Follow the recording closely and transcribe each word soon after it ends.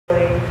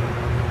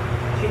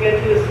to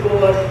get to the school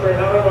bus for an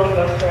hour-long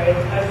bus ride.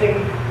 I think,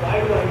 why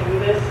do I do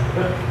this?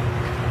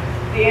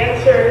 The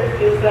answer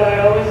is that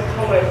I always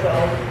tell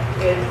myself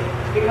it's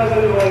because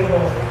I'm going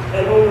home,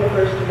 and home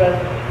refers to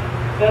Bethany.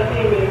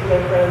 Bethany means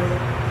my friends,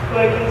 who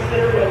I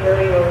consider my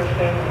very large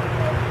family.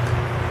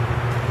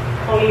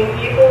 How many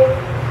people?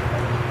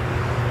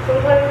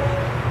 Sometimes.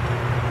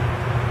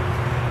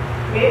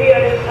 Maybe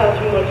I just have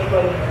too much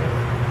fun here.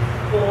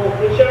 Well,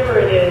 whichever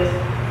it is,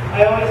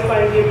 I always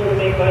find people to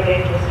make my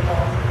day just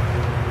awesome.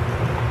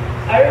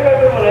 I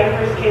remember when I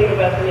first came to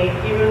Bethany,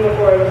 even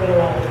before I was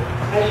enrolled.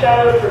 I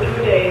shadowed for 2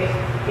 days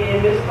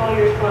in Miss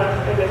Collier's class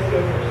and Miss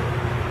Cooper's.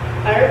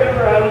 I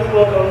remember I was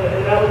welcomed,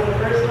 and that was the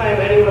first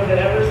time anyone had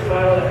ever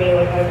smiled at me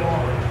like I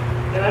belonged.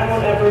 And I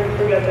won't ever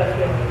forget that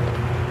feeling.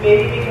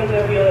 Maybe because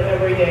I feel it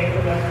every day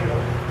from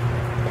everyone.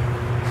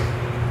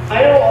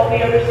 I know all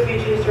the other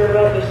speeches are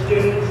about the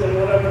students and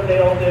whatever they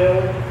all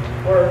do,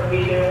 or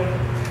we do,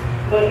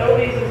 but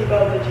nobody's is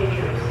about the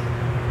teachers.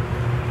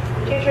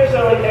 The teachers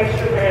are like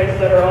extra parents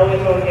that are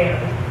always on hand.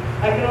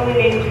 I can only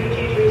name 2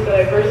 teachers that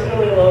I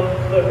personally love,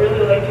 but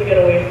really like to get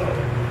away from.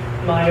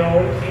 My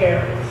own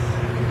parents.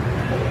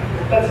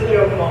 That's a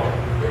joke, Mom.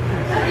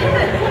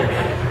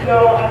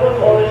 No, I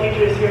love all the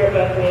teachers here at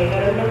Bethany,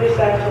 and I'm never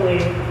sad to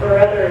leave. Or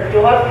rather,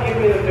 you'll have to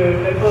give me the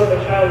food and put up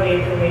a child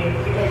gate for me,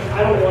 because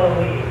I don't want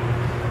to leave.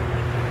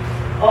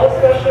 I'll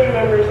especially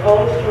remembers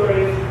all the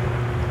stories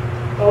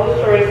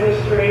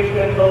Mr.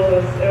 H. tells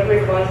us every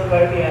class of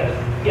IPS.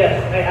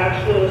 Yes, I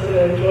actually listen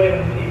and enjoy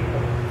them people.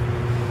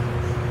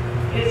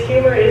 His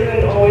humor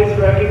isn't always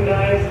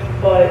recognized,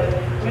 but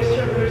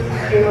Mr.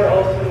 Bruce's humor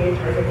also needs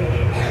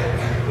recognition.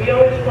 We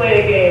always play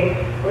a game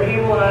where he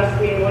will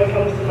ask me what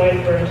comes to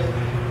mind first,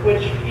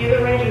 which either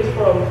ranges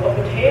from a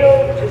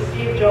potato to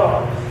Steve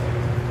Jobs.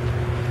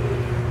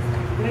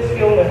 Miss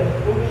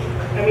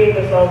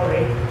Miss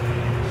Aubrey.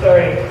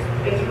 Sorry.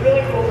 It's a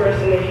really cool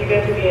person if you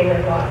get to be in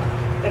her class.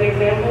 An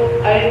example,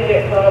 I didn't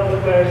get caught up with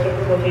my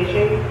reciprocal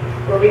teaching,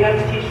 where we had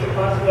to teach the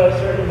class about a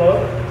certain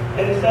book,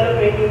 and instead of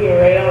making me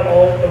write out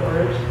all of the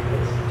words,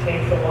 which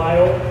takes a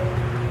while,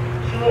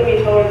 she let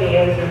me tell her the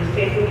answers,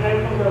 taking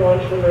time from her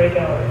lunch and break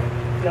hour.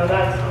 Now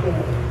that's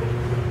cool.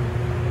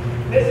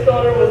 Miss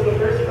Felder was the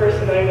first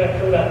person I met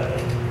from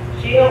Bethany.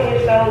 She helped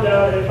me settle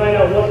down and find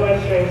out what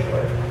my strengths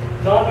were.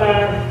 Not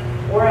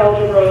math, or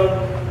algebra,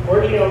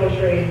 or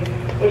geometry,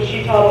 which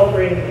she taught all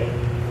 3 to me.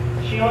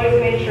 She always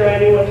made sure I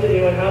knew what to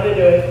do and how to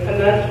do it,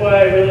 and that's why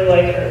I really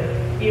like her,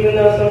 even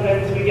though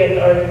sometimes we get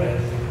into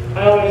arguments.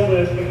 I always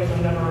lose because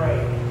I'm never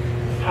right.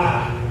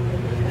 Ha!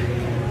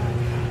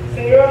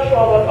 Senora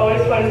Schwalbach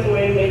always finds a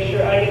way to make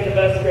sure I get the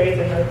best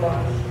grades in her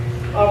class,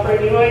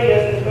 offering new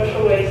ideas and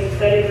special ways to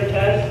study for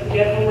tests,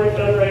 get homework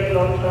done right and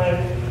on time,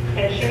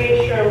 and she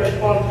makes sure I'm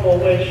responsible,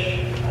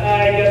 which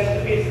I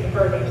guess defeats the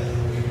purpose.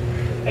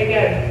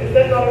 Again, is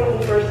that not a cool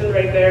person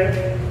right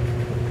there?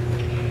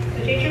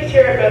 The teachers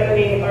here at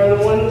Bethany are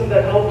the ones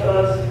that helped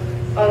us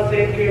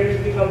 8th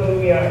graders become who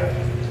we are.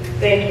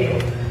 Thank you.